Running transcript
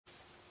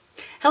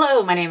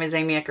Hello, my name is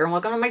Amy Ecker and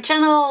welcome to my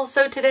channel.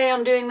 So today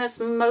I'm doing this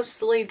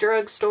mostly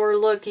drugstore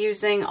look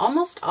using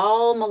almost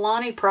all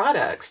Milani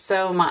products.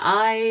 So my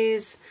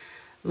eyes,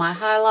 my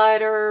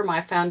highlighter,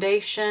 my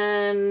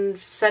foundation,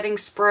 setting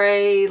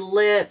spray,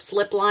 lips,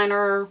 lip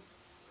liner.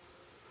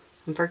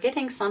 I'm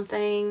forgetting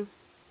something.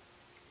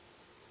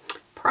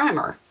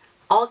 Primer.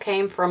 All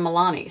came from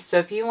Milani. So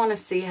if you want to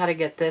see how to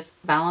get this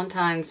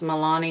Valentine's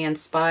Milani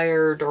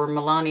inspired or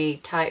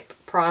Milani type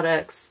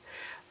products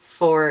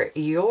for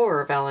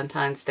your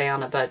Valentine's Day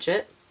on a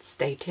budget,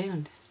 stay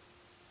tuned.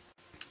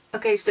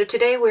 Okay, so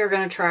today we are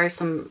going to try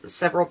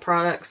several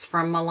products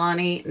from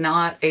Milani.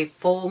 Not a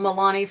full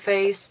Milani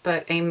face,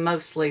 but a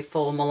mostly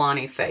full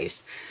Milani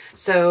face.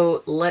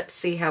 So let's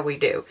see how we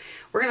do.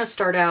 We're going to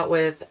start out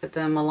with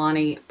the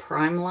Milani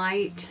Prime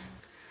Light.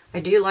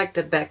 I do like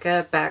the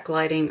Becca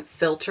Backlighting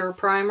Filter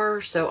Primer,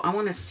 so I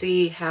want to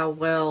see how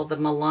well the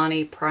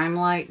Milani Prime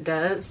Light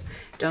does.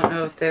 Don't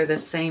know if they're the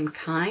same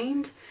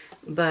kind,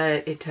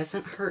 but it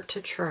doesn't hurt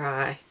to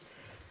try.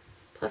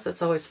 Plus,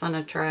 it's always fun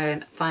to try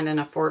and find an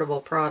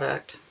affordable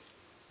product.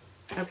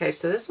 Okay,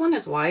 so this one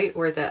is white,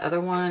 where the other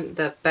one,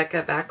 the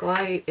Becca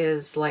Backlight,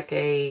 is like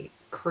a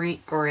cream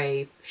or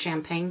a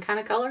champagne kind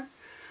of color.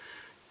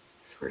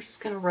 So we're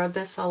just going to rub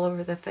this all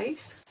over the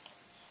face.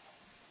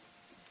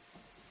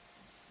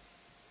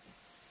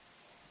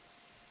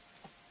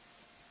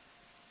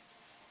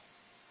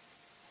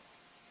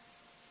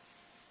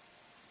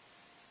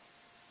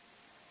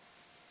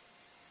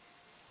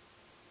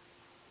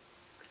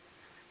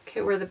 Okay,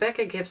 where the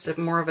Becca gives it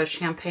more of a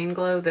champagne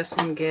glow, this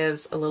one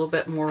gives a little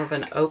bit more of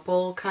an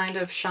opal kind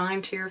of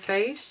shine to your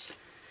face.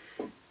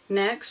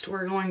 Next,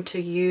 we're going to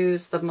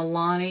use the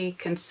Milani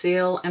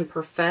Conceal and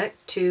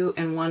Perfect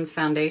 2-in-1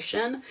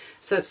 foundation.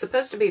 So it's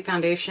supposed to be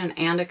foundation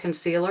and a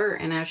concealer,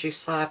 and as you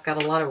saw, I've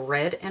got a lot of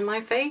red in my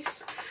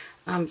face.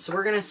 So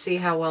we're going to see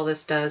how well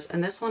this does.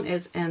 And this one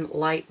is in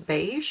light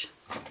beige.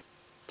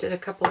 Did a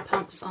couple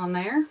pumps on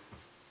there.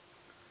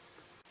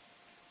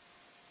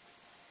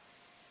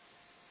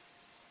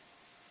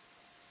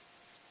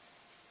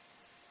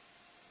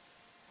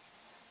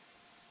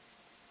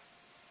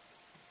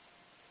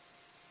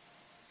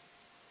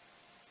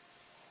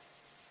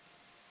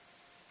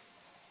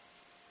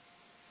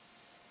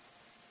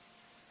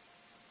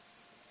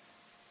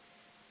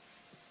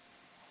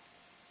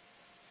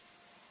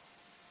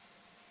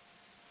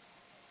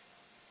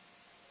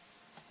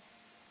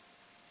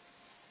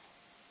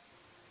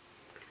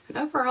 And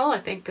overall, I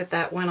think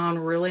that went on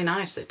really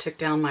nice. It took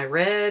down my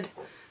red.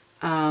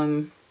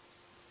 I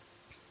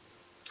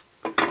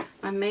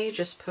may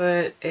just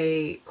put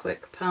a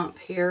quick pump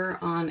here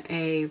on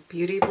a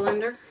beauty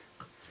blender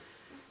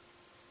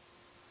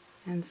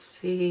and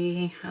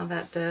see how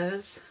that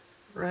does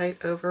right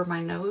over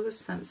my nose,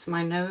 since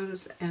my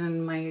nose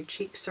and my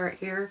cheeks right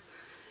here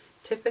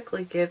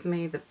typically give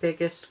me the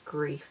biggest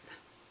grief,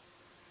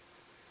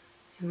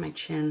 and my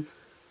chin.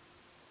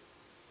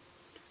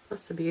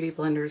 Plus the beauty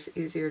blender is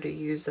easier to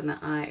use in the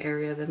eye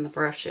area than the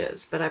brush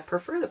is, but I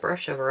prefer the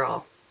brush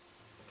overall.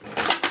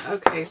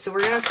 Okay, so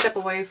we're going to step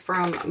away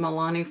from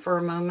Milani for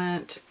a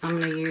moment. I'm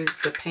going to use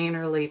the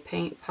Painterly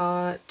Paint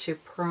Pot to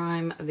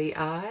prime the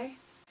eye.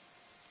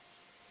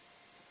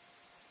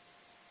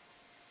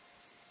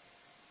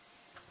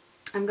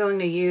 I'm going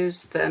to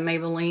use the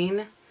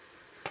Maybelline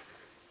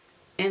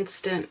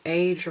Instant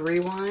Age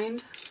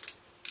Rewind.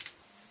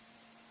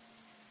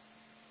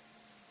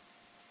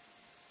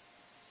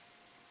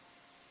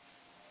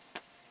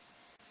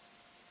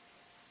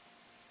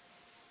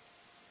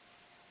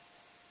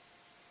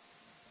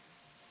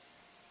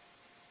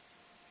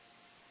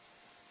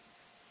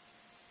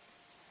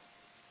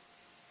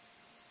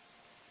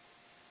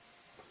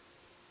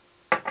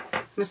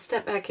 I'm going to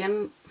step back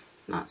in,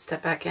 not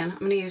step back in, I'm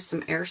going to use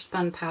some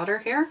air-spun powder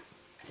here.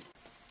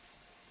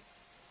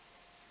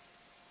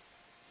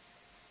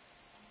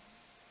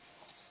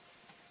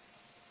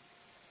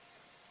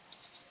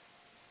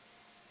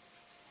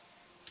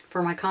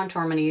 For my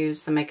contour, I'm going to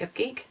use the Makeup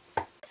Geek.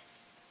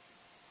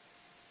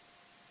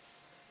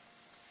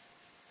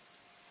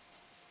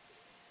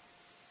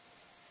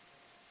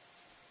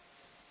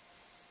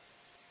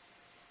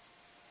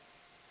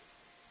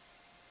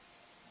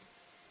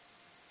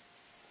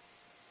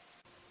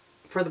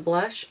 For the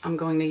blush, I'm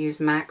going to use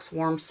MAC's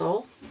Warm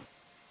Soul.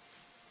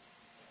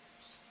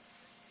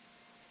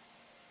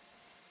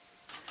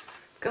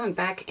 Going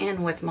back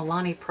in with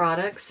Milani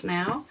products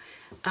now.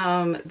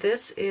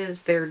 This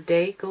is their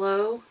Day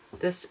Glow.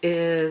 This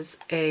is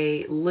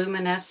a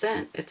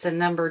luminescent. It's a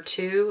number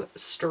 2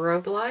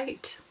 strobe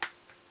light.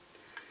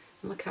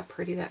 Look how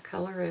pretty that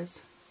color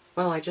is.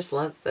 Well, I just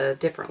love the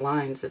different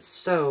lines. It's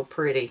so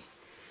pretty.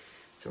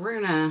 So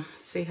we're going to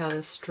see how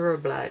this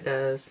strobe light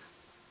does.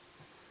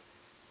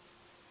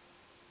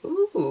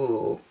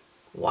 Ooh,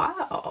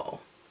 wow.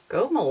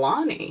 Go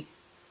Milani.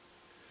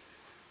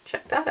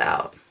 Check that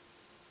out.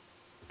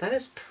 That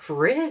is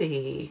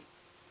pretty.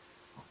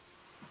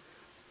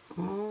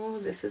 Oh,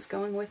 this is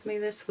going with me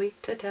this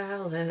week to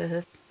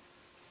Dallas.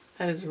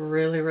 That is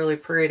really, really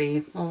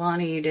pretty.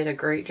 Milani, you did a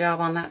great job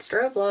on that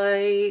strobe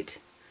light.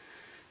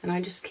 and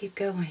I just keep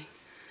going.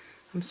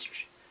 I'm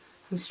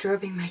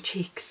strobing my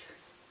cheeks.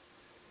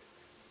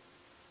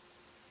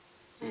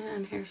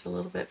 And here's a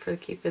little bit for the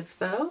Cupid's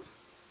bow.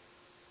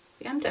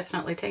 Yeah, I'm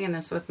definitely taking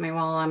this with me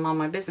while I'm on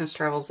my business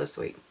travels this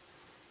week.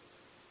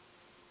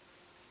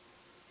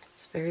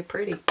 It's very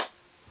pretty.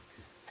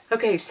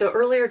 Okay, so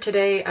earlier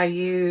today I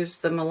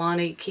used the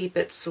Milani Keep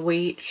It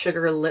Sweet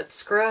Sugar Lip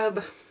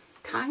Scrub.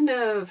 Kind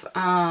of,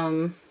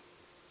 I'm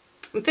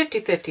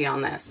 50-50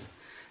 on this.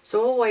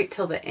 So we'll wait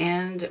till the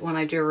end when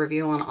I do a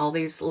review on all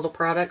these little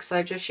products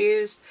I just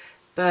used.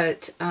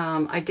 But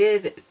I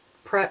did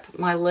prep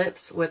my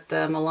lips with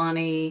the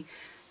Milani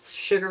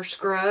Sugar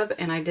Scrub,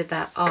 and I did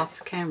that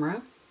off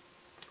camera.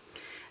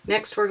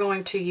 Next we're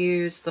going to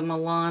use the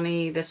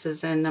Milani, this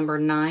is in number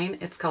 9,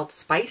 it's called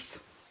Spice.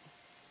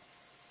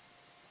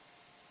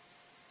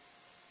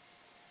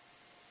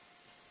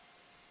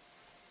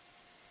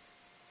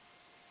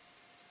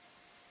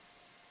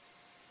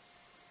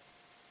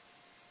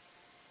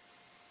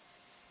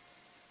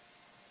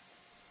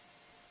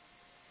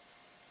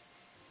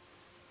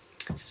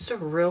 Just a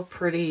real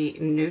pretty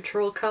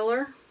neutral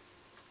color.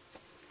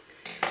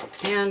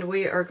 And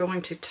we are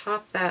going to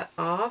top that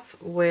off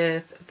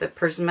with the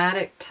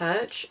Prismatic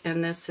Touch,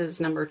 and this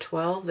is number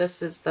 12.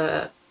 This is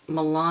the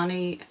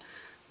Milani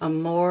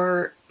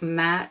Amore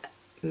Matte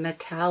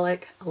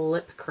Metallic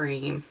Lip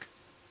Cream.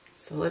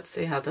 So let's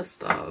see how this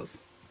does.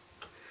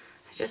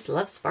 I just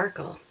love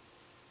sparkle.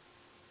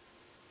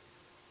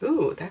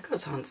 Ooh, that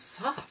goes on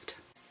soft.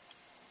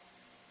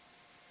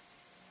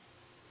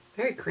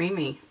 Very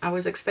creamy. I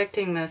was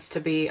expecting this to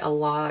be a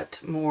lot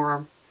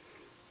more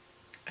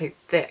a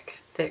thick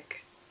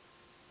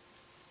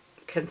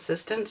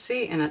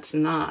consistency, and it's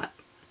not.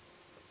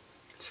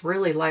 It's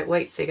really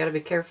lightweight, so you got to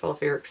be careful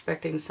if you're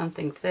expecting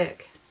something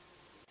thick.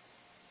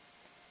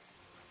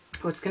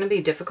 What's going to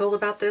be difficult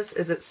about this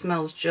is it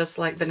smells just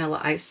like vanilla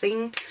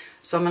icing,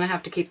 so I'm going to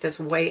have to keep this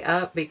way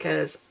up,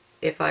 because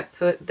if I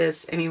put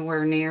this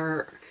anywhere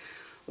near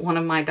one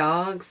of my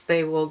dogs,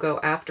 they will go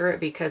after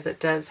it, because it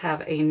does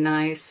have a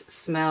nice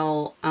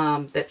smell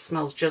that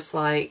smells just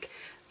like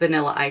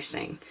vanilla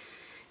icing.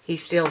 He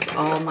steals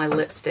all my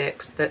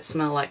lipsticks that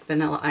smell like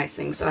vanilla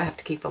icing, so I have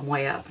to keep them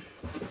way up.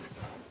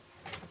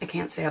 I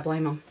can't say I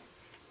blame them.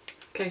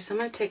 Okay, so I'm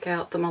going to take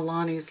out the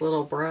Milani's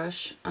little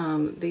brush.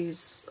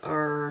 These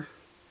are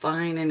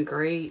fine and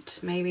great,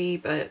 maybe,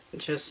 but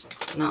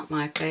just not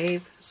my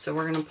fave. So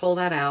we're going to pull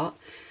that out.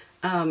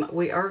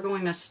 We are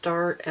going to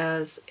start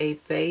as a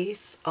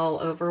base all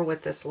over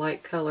with this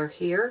light color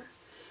here.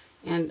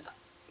 And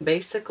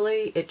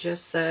basically, it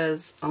just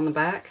says on the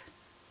back,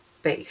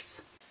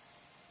 base.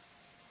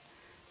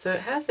 So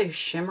it has a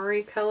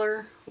shimmery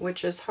color,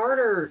 which is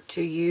harder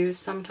to use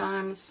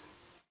sometimes.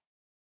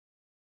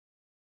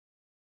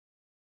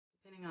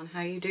 Depending on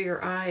how you do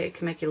your eye, it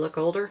can make you look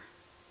older.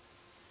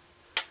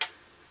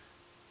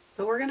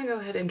 But we're going to go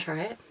ahead and try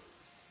it.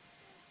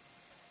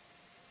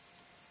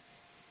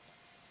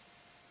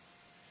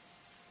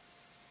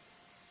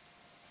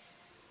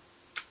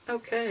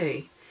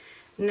 Okay,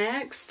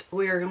 next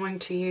we are going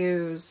to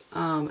use,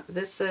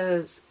 this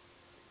says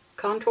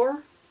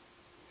contour.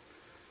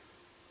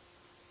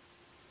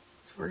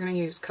 So we're going to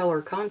use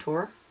color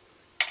contour.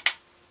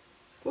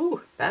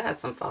 Ooh, that had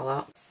some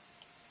fallout.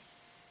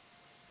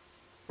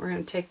 We're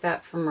going to take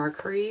that from our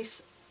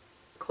crease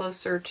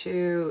closer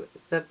to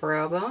the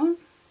brow bone.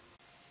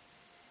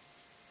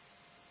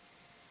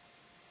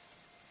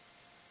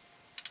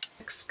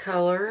 Next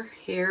color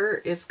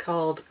here is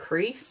called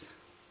Crease.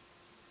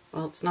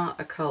 Well, it's not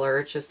a color,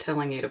 it's just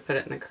telling you to put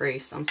it in the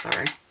crease. I'm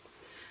sorry.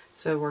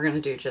 So we're going to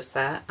do just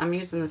that. I'm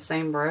using the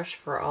same brush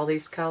for all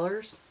these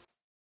colors.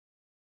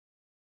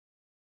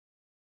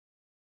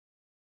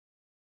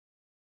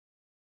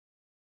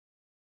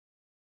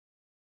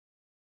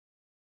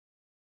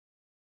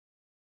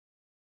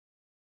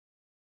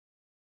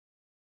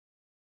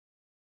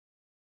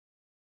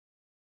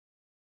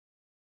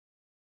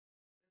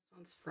 This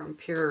one's from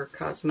Pure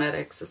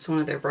Cosmetics. It's one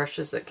of their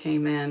brushes that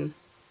came in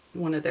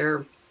one of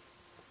their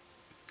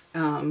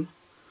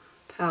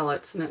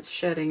palettes, and it's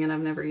shedding, and I've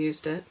never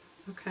used it.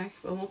 Okay,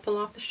 well, we'll pull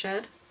off the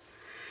shed.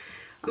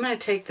 I'm going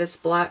to take this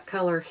black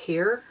color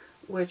here,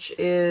 which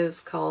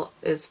is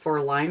for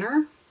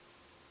liner.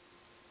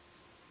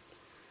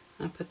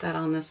 I'll put that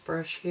on this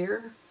brush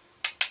here.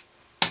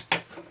 And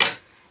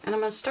I'm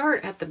going to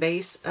start at the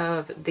base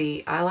of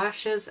the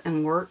eyelashes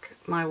and work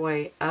my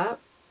way up.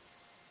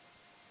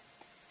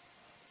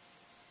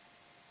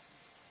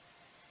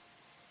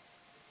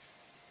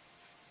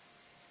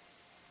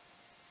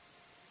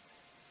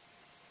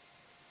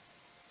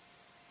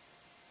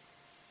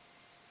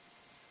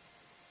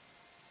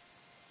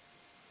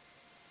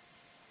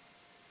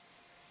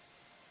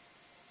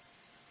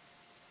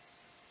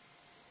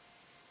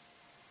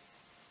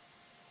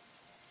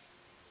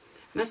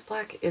 This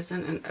black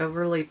isn't an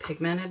overly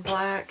pigmented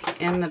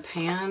black. In the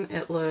pan,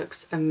 it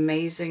looks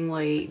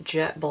amazingly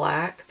jet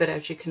black, but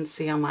as you can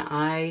see on my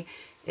eye,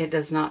 it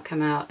does not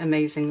come out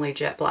amazingly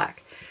jet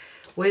black,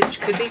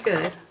 which could be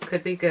good.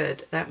 Could be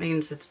good. That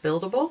means it's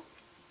buildable.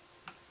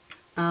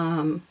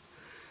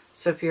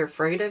 So if you're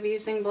afraid of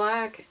using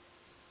black,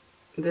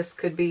 this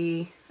could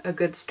be a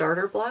good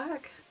starter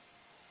black.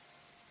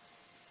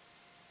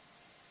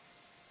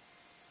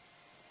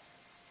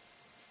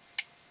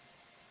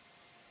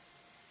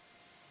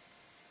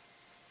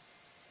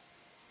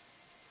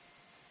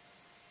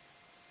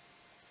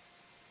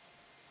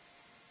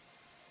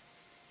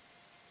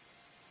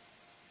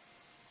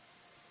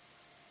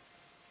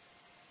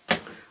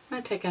 I'm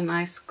going to take a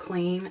nice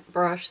clean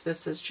brush.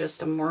 This is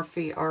just a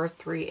Morphe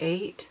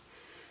R38.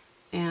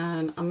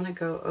 And I'm going to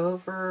go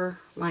over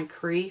my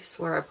crease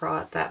where I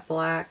brought that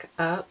black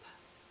up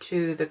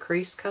to the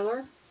crease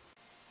color.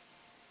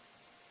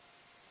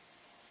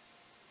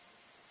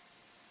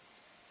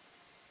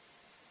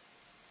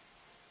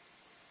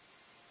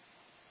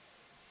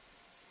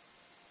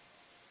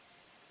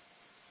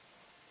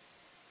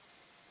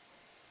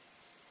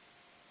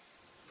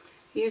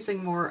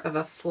 Using more of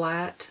a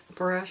flat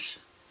brush,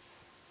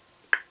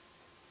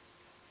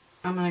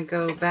 I'm going to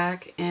go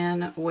back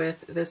in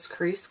with this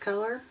crease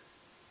color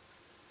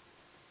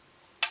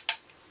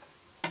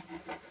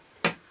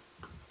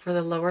for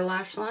the lower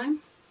lash line.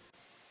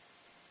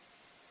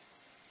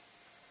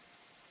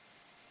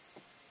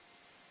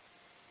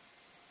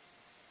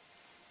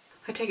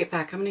 I take it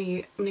back. I'm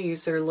going to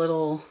use their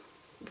little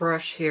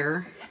brush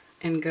here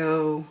and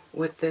go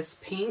with this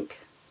pink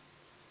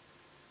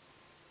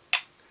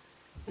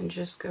and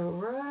just go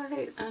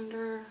right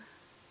under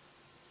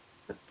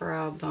the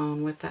brow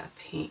bone with that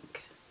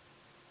pink.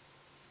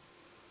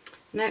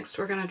 Next,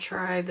 we're going to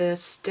try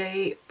this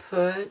Stay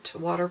Put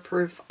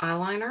waterproof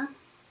eyeliner.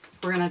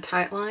 We're going to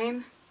tight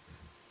line,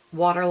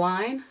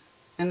 waterline,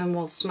 and then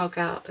we'll smoke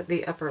out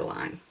the upper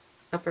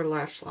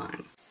lash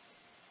line.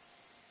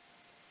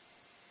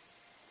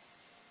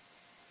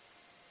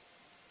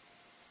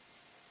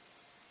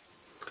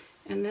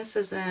 And this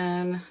is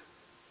in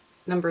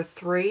number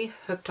 3,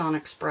 Hooked on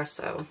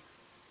Expresso.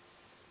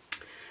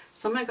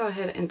 So I'm going to go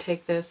ahead and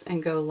take this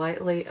and go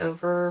lightly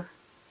over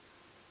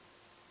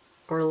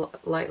or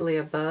lightly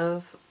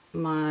above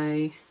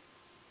my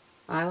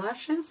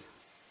eyelashes.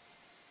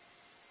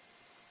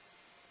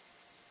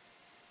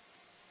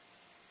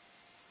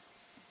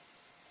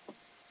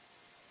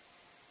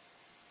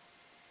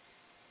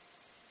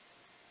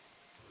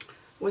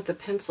 With a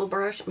pencil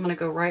brush, I'm going to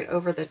go right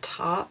over the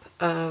top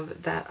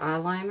of that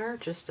eyeliner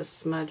just to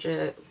smudge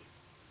it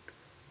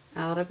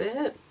out a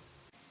bit.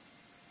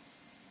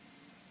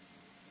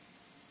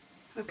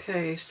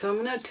 Okay, so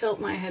I'm going to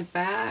tilt my head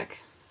back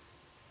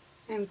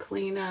and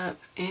clean up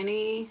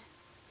any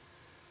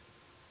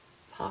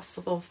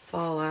possible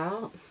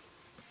fallout.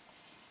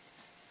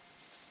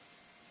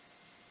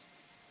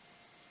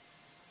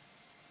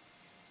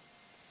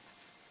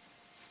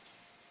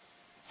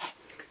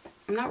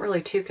 I'm not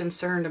really too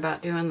concerned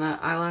about doing the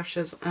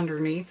eyelashes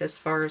underneath as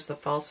far as the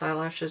false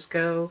eyelashes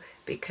go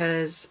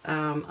because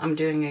I'm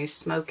doing a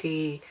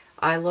smoky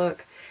eye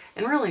look.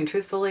 And really and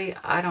truthfully,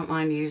 I don't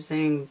mind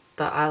using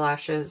the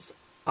eyelashes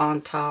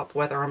on top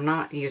whether I'm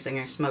not using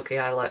a smoky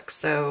eye look.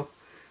 So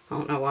I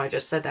don't know why I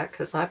just said that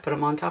because I put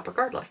them on top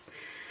regardless.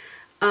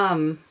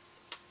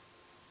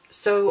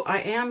 So I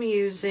am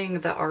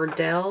using the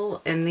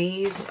Ardell, and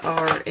these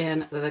are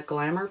in the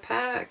Glamour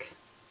pack.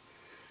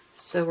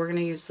 So we're going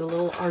to use the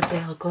little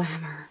Ardell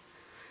Glamour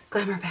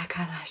Pack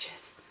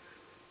eyelashes.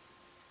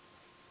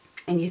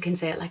 And you can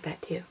say it like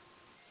that too.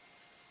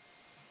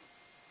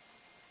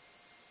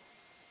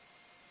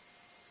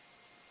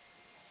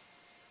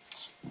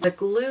 The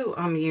glue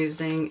I'm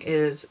using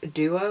is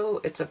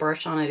Duo. It's a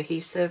brush-on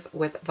adhesive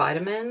with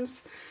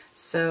vitamins.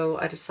 So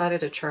I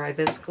decided to try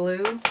this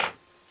glue.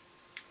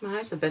 My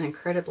eyes have been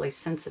incredibly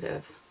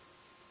sensitive.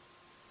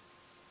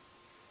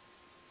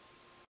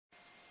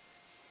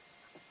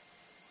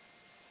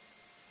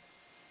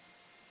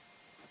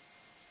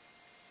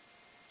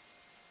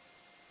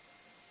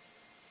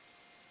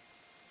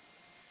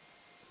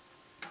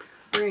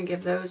 We're going to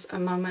give those a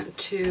moment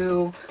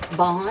to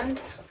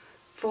bond.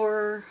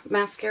 For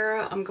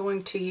mascara, I'm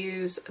going to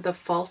use the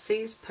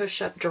Falsies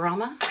Push Up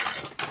Drama.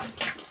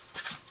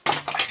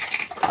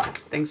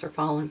 Things are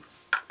falling,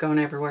 going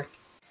everywhere.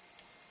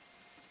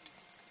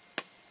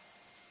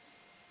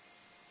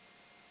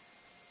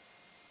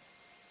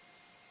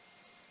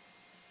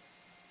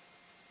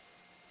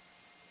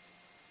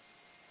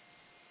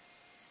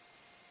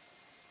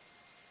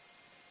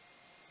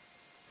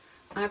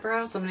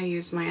 Eyebrows, I'm going to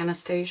use my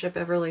Anastasia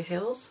Beverly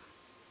Hills.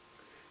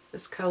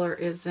 This color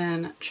is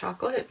in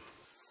chocolate.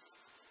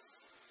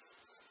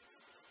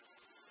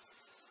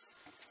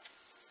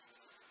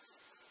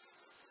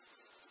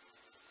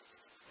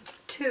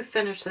 To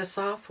finish this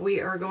off, we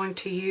are going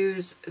to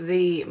use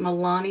the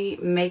Milani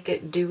Make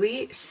It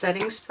Dewy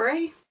setting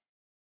spray.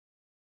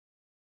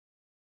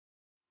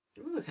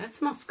 Ooh, that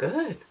smells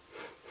good.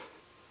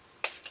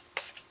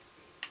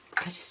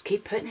 I just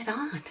keep putting it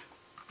on.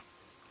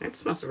 It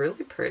smells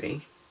really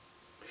pretty.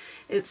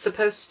 It's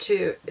supposed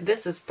to,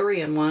 this is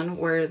 3-in-1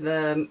 where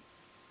the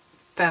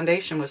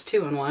foundation was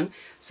 2-in-1.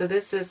 So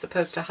this is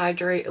supposed to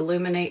hydrate,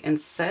 illuminate, and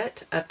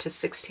set up to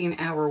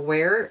 16-hour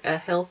wear, a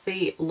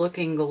healthy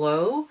looking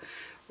glow,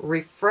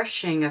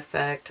 refreshing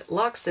effect,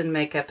 locks in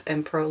makeup,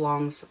 and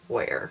prolongs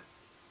wear.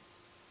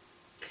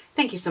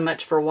 Thank you so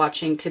much for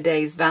watching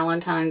today's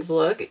Valentine's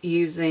look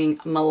using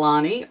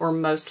Milani, or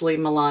mostly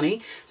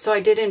Milani. So I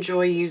did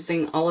enjoy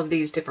using all of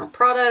these different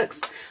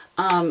products.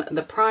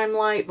 The Prime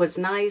Light was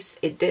nice.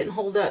 It didn't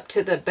hold up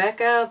to the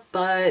Becca,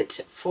 but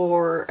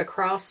for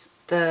across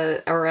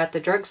the, or at the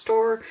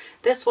drugstore,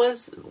 this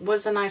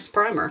was a nice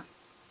primer.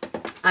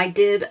 I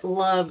did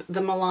love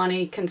the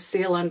Milani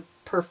Conceal and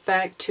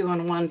Perfect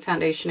 2-in-1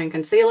 foundation and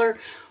concealer.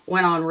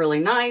 Went on really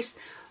nice.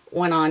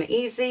 Went on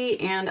easy,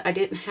 and I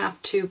didn't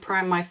have to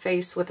prime my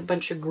face with a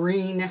bunch of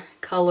green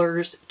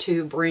colors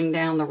to bring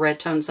down the red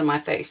tones in my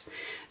face.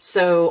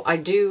 So I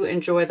do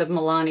enjoy the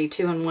Milani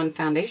 2-in-1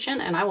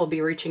 foundation, and I will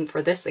be reaching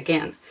for this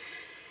again.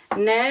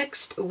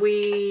 Next,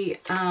 we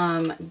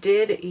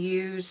did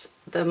use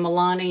the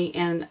Milani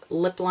in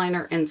lip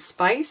liner in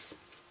Spice.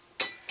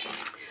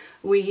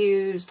 We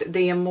used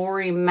the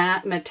Amore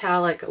Matte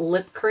Metallic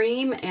Lip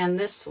Cream, and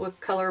this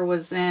color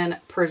was in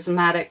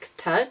Prismatic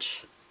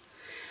Touch.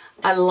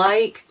 I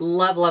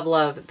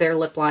love their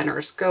lip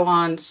liners. Go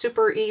on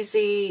super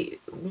easy,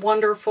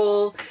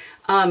 wonderful.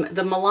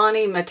 The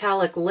Milani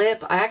Metallic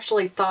Lip, I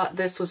actually thought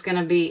this was going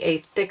to be a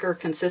thicker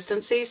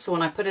consistency, so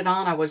when I put it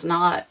on, I was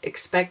not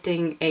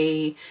expecting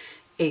a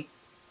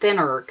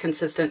thinner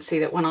consistency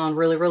that went on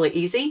really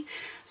easy.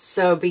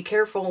 So be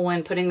careful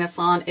when putting this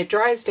on. It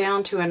dries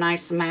down to a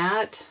nice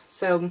matte,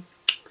 so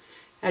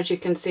as you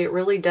can see, it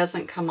really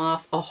doesn't come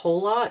off a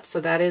whole lot, so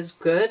that is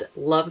good.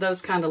 Love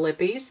those kind of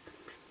lippies.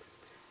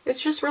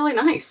 It's just really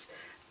nice,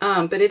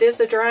 but it is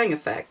a drying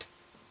effect.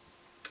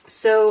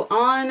 So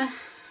on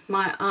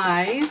my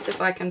eyes,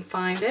 if I can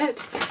find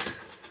it,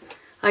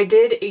 I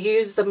did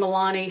use the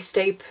Milani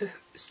Stay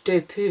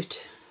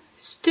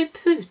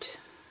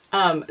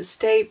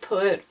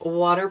Put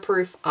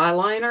waterproof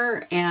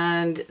eyeliner,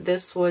 and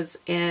this was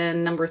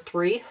in number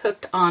 3,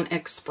 Hooked on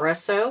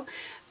Expresso.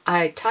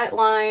 I tight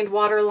lined,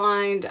 water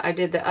lined, I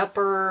did the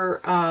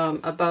upper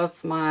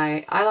above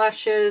my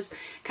eyelashes,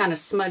 kind of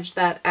smudged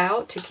that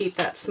out to keep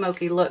that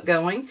smoky look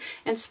going.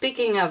 And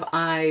speaking of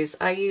eyes,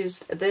 I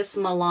used this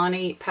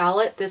Milani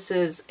palette. This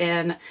is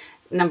in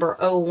number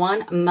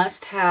 01,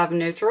 Must Have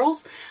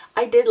Neutrals.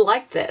 I did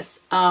like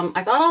this.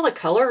 I thought all the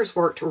colors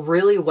worked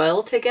really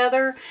well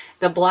together.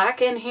 The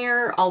black in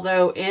here,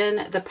 although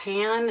in the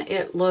pan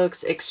it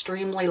looks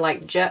extremely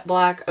like jet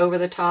black over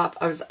the top.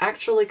 I was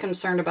actually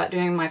concerned about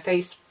doing my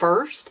face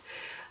first,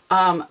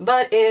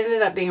 but it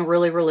ended up being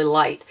really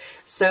light.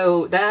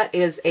 So that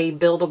is a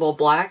buildable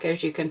black.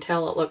 As you can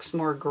tell, it looks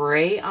more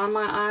gray on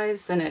my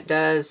eyes than it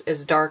does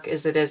as dark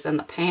as it is in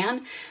the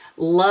pan.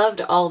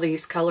 Loved all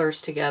these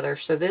colors together.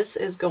 So this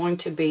is going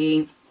to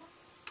be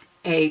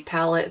a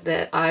palette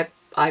that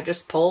I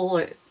just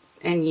pull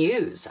and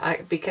use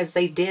because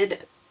they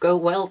did go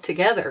well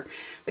together.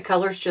 The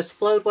colors just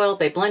flowed well,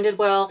 they blended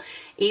well,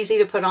 easy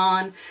to put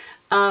on.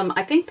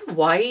 I think the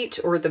white,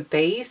 or the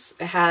base,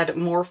 had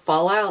more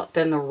fallout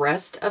than the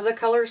rest of the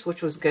colors,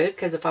 which was good,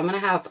 because if I'm going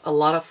to have a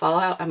lot of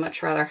fallout, I'd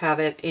much rather have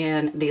it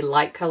in the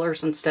light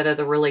colors instead of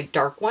the really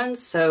dark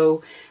ones.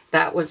 So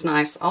that was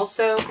nice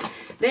also.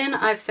 Then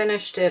I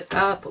finished it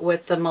up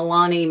with the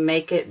Milani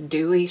Make It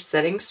Dewy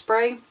setting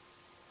spray.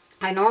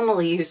 I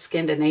normally use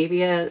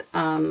Scandinavia,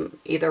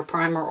 either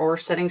primer or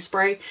setting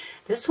spray.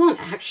 This one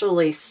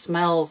actually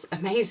smells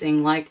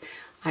amazing. Like,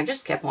 I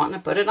just kept wanting to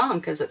put it on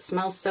because it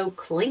smells so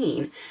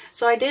clean.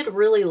 So I did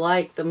really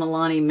like the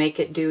Milani Make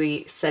It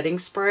Dewy setting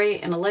spray,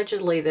 and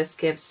allegedly this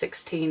gives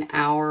 16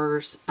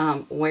 hours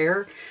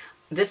wear.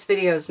 This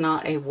video is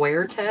not a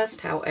wear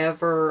test.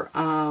 However,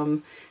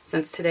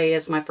 since today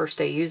is my first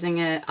day using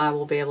it, I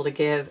will be able to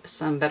give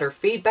some better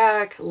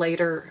feedback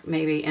later,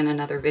 maybe in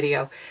another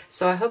video.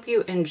 So I hope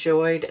you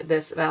enjoyed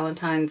this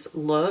Valentine's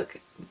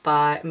look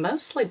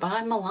mostly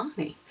by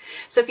Milani.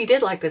 So if you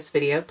did like this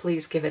video,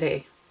 please give it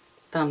a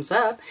thumbs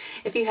up.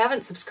 If you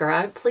haven't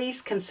subscribed,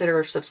 please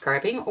consider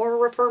subscribing or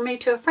refer me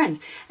to a friend.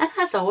 And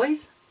as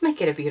always,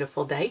 make it a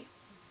beautiful day.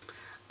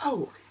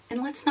 Oh,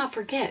 and let's not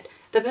forget,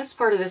 the best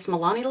part of this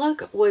Milani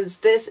look was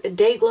this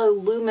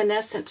Dayglow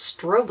Luminescent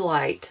Strobe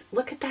Light.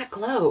 Look at that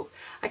glow.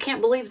 I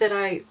can't believe that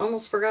I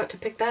almost forgot to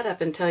pick that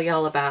up and tell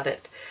y'all about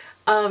it.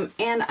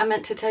 And I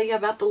meant to tell you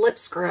about the lip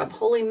scrub.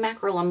 Holy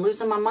mackerel, I'm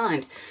losing my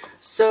mind.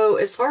 So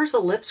as far as the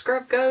lip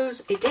scrub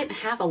goes, it didn't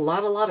have a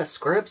lot of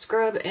scrub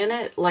in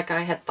it like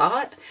I had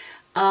thought.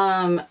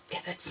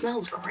 It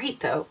smells great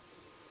though.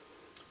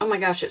 Oh my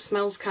gosh, it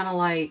smells kind of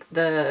like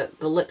the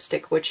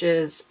lipstick, which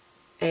is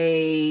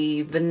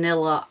a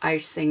vanilla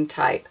icing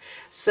type.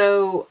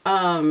 So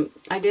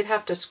I did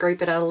have to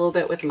scrape it out a little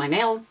bit with my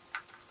nail.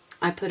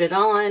 I put it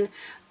on.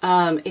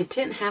 It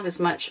didn't have as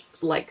much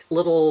like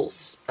little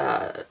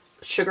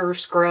sugar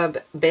scrub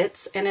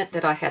bits in it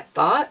that I had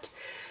thought,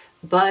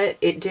 but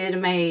it did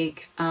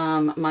make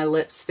my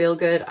lips feel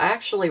good. I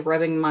actually,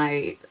 rubbing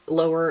my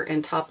lower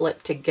and top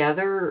lip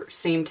together,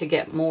 seemed to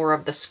get more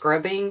of the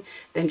scrubbing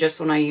than just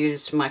when I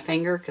used my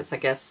finger, because I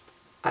guess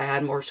I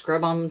had more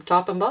scrub on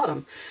top and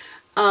bottom.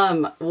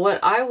 What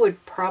I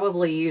would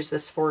probably use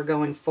this for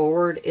going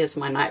forward is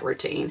my night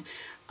routine.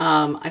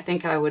 I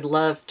think I would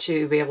love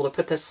to be able to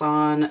put this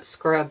on,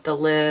 scrub the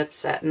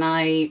lips at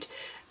night.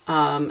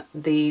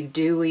 The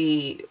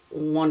dewy,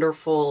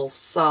 wonderful,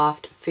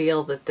 soft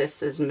feel that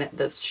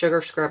this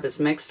sugar scrub is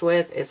mixed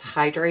with is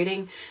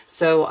hydrating.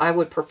 So I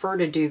would prefer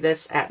to do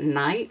this at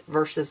night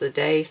versus a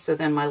day, so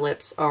then my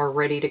lips are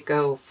ready to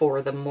go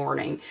for the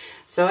morning.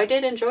 So I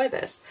did enjoy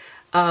this.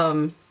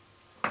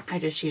 I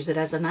just use it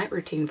as a night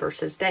routine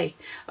versus day.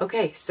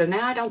 Okay, so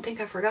now I don't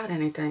think I forgot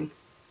anything.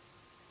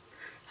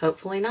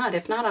 Hopefully not.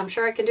 If not, I'm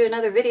sure I can do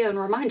another video and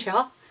remind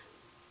y'all.